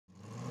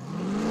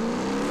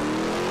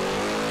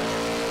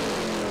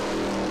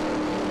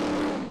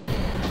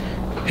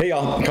Hey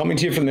y'all, coming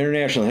to you from the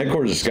international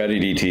headquarters of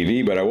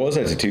ScottieDTV, but I was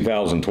at the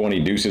 2020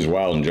 Deuce's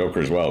Wild and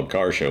Joker's Wild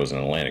car shows in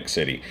Atlantic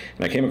City,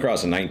 and I came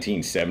across a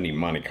 1970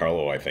 Monte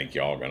Carlo I think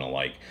y'all are going to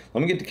like.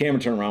 Let me get the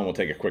camera turned around, we'll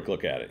take a quick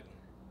look at it.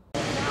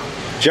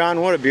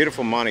 John, what a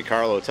beautiful Monte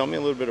Carlo. Tell me a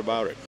little bit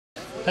about it.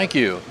 Thank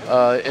you.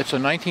 It's a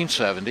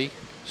 1970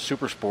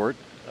 Super Sport.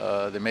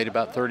 They made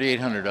about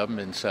 3,800 of them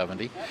in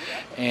 70,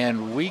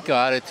 and we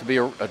got it to be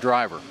a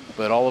driver.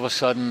 But all of a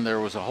sudden,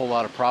 there was a whole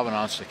lot of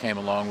provenance that came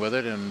along with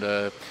it,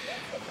 and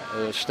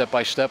step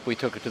by step, we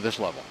took it to this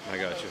level. I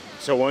got you.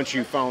 So once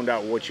you found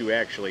out what you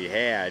actually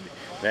had,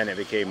 then it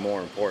became more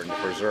important to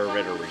preserve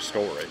it or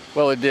restore it.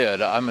 Well, it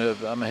did. I'm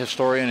a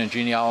historian and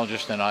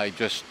genealogist, and I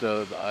just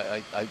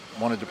I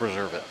wanted to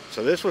preserve it.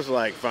 So this was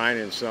like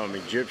finding some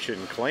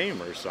Egyptian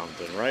claim or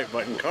something, right?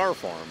 But in car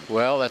form.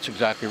 Well, that's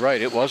exactly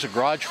right. It was a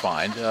garage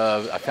find.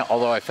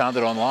 Although I found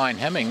it online,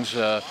 Hemmings,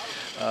 it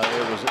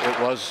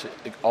was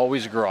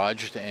always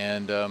garaged,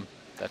 and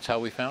that's how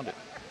we found it.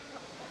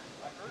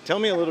 Tell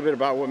me a little bit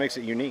about what makes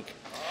it unique.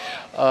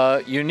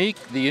 The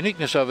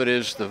uniqueness of it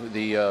is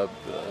the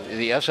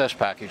SS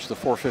package, the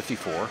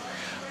 454.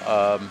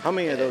 How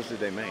many of those did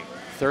they make?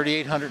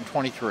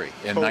 3,823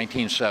 in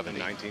 1970.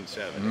 In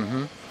 1970.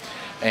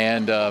 Mm-hmm.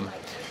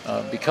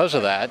 And because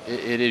of that,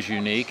 it is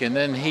unique. And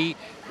then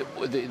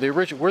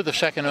we're the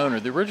second owner.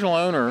 The original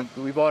owner,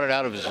 we bought it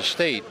out of his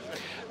estate.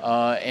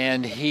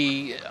 And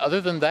other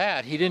than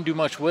that, he didn't do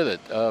much with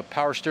it.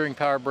 Power steering,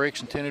 power brakes,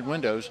 and tinted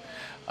windows.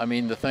 I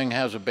mean, the thing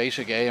has a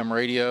basic AM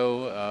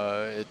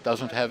radio. It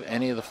doesn't have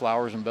any of the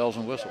flowers and bells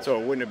and whistles.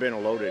 So it wouldn't have been a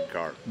loaded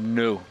car?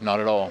 No, not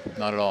at all,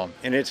 not at all.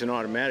 And it's an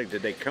automatic.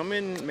 Did they come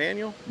in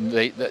manual?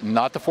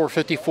 Not the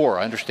 454.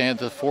 I understand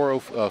the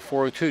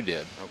 402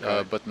 did,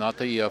 okay. But not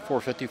the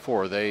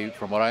 454.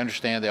 From what I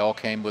understand, they all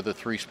came with a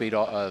three-speed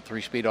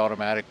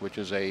automatic, which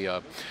is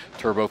a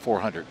turbo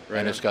 400, right.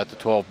 And it's got the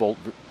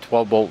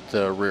 12-bolt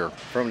rear.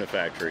 From the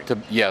factory?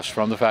 Yes,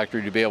 from the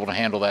factory to be able to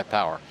handle that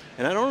power.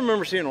 And I don't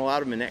remember seeing a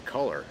lot of them in that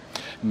color.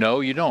 No,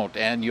 you don't,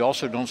 and you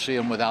also don't see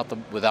them without the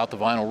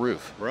vinyl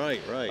roof.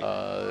 Right, right.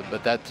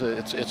 But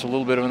it's a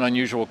little bit of an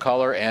unusual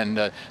color,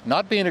 and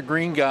not being a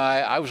green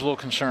guy, I was a little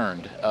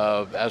concerned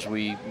as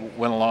we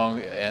went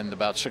along. And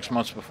about 6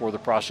 months before the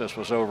process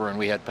was over and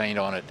we had paint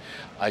on it,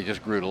 I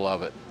just grew to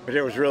love it. But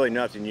there was really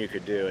nothing you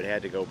could do. It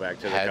had to go back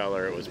to the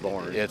color it was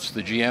born. It's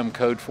the GM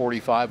code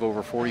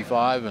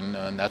 45/45,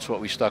 and that's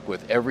what we stuck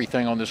with.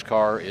 Everything on this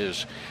car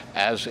is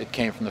as it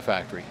came from the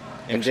factory.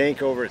 And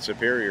Dink over at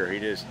Superior, he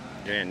just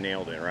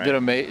nailed it, right?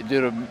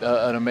 Did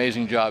an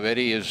amazing job.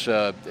 Eddie's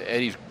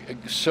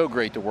so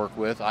great to work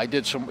with. I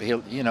did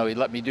he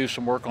let me do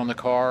some work on the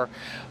car,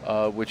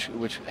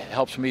 which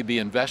helps me be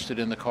invested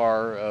in the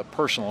car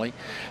personally,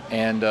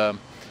 and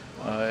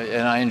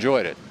I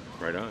enjoyed it.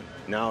 Right on.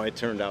 No, it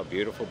turned out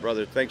beautiful,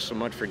 brother. Thanks so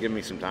much for giving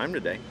me some time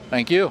today.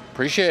 Thank you.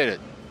 Appreciate it.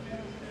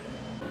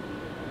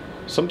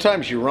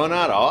 Sometimes you run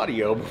out of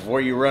audio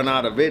before you run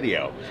out of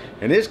video.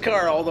 And this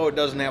car, although it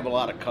doesn't have a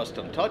lot of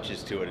custom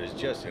touches to it, is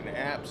just an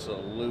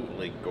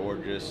absolutely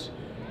gorgeous,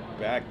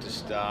 back to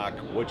stock,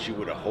 what you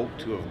would have hoped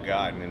to have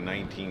gotten in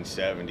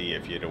 1970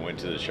 if you'd have went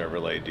to the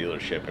Chevrolet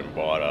dealership and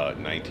bought a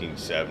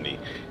 1970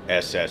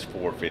 SS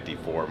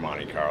 454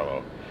 Monte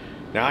Carlo.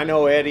 Now I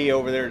know Eddie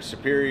over there at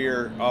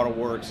Superior Auto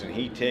Works, and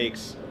he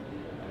takes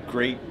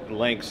great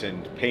lengths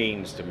and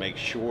pains to make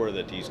sure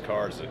that these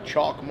cars, the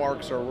chalk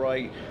marks are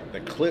right,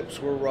 the clips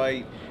were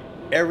right.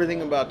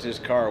 Everything about this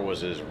car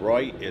was as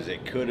right as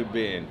it could have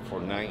been for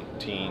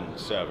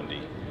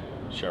 1970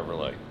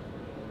 Chevrolet.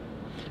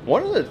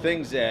 One of the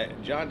things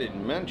that John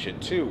didn't mention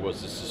too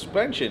was the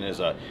suspension is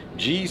a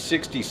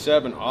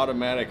G67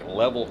 automatic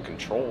level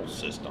control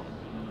system.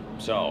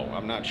 So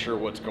I'm not sure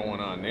what's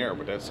going on there,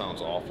 but that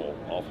sounds awful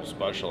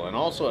special. And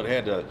also it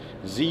had a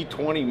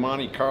Z20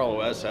 Monte Carlo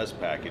SS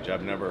package.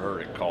 I've never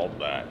heard it called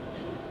that.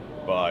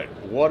 But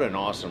what an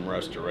awesome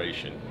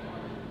restoration.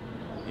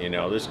 You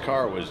know, this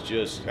car was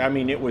just, I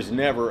mean, it was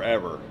never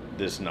ever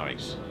this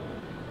nice.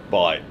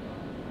 But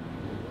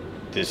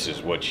this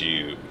is what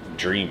you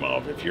dream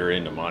of if you're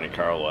into Monte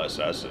Carlo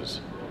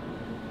SS's.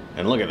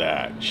 And look at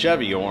that,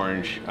 Chevy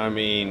orange. I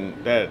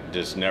mean, that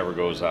just never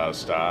goes out of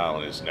style,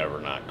 and it's never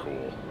not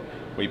cool.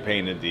 We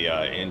painted the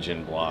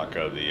engine block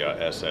of the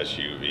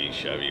SSUV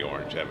Chevy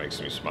orange. That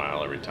makes me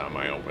smile every time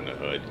I open the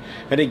hood.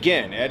 And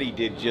again, Eddie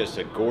did just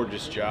a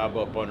gorgeous job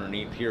up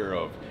underneath here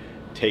of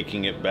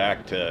taking it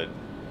back to,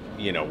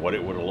 you know, what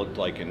it would have looked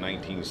like in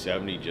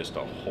 1970, just a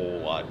whole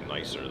lot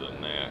nicer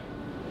than that.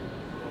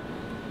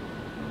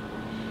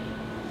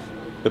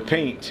 The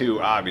paint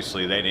too,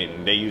 obviously they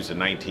used a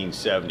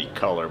 1970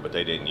 color, but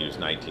they didn't use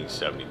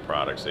 1970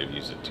 products. They've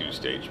used a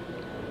two-stage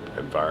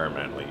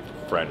environmentally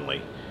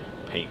friendly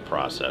paint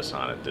process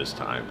on it this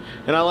time.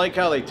 And I like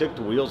how they took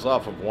the wheels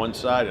off of one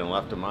side and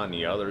left them on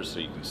the other so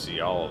you can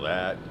see all of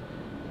that.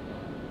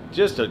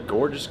 Just a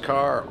gorgeous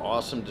car,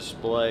 awesome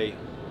display,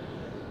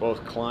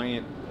 both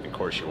client, of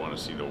course you want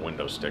to see the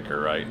window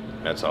sticker, right?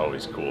 That's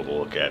always cool to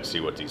look at,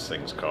 see what these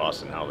things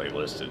cost and how they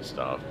listed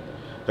stuff.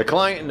 The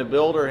client and the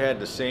builder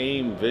had the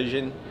same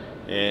vision,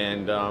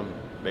 and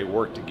they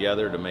worked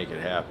together to make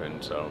it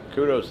happen. So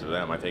kudos to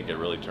them. I think it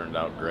really turned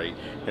out great.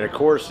 And of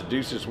course, the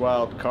Deuce's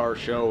Wild Car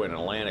Show in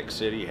Atlantic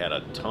City had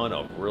a ton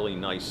of really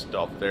nice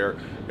stuff there.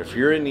 If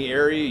you're in the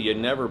area, you've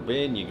never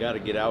been, you got to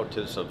get out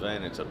to this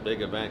event. It's a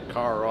big event,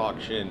 car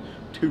auction,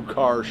 2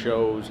 car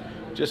shows,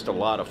 just a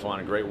lot of fun.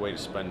 A great way to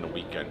spend the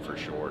weekend for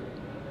sure.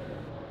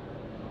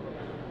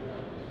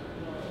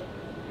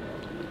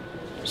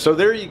 So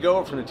there you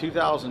go from the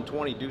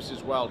 2020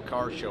 Deuce's Wild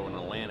Car Show in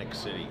Atlantic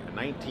City, a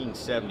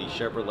 1970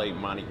 Chevrolet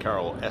Monte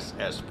Carlo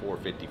SS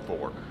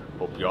 454.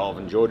 Hope you all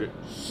have enjoyed it.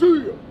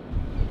 See ya!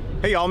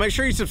 Hey y'all, make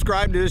sure you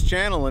subscribe to this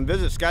channel and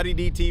visit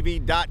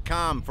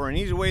ScottieDTV.com for an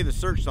easy way to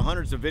search the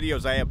hundreds of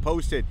videos I have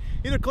posted.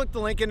 Either click the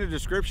link in the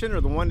description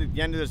or the one at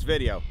the end of this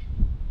video.